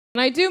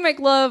When I do make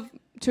love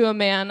to a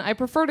man, I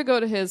prefer to go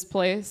to his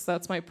place.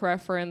 That's my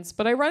preference.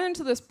 But I run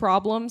into this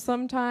problem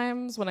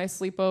sometimes when I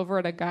sleep over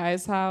at a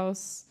guy's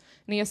house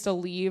and he has to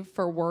leave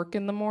for work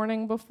in the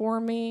morning before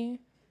me.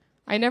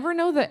 I never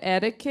know the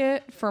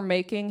etiquette for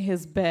making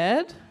his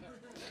bed.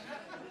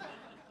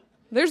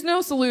 There's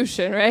no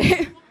solution,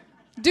 right?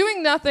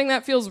 Doing nothing,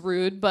 that feels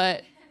rude,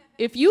 but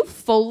if you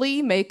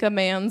fully make a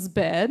man's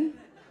bed,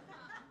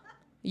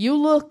 you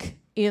look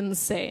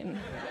insane.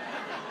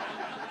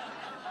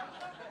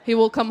 He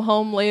will come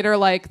home later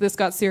like, this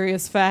got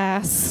serious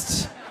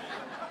fast.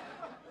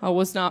 I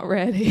was not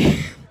ready.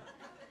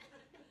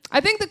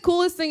 I think the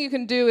coolest thing you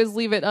can do is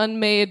leave it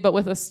unmade, but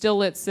with a still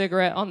lit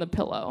cigarette on the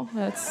pillow.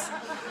 That's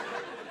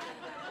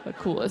the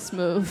coolest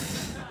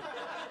move.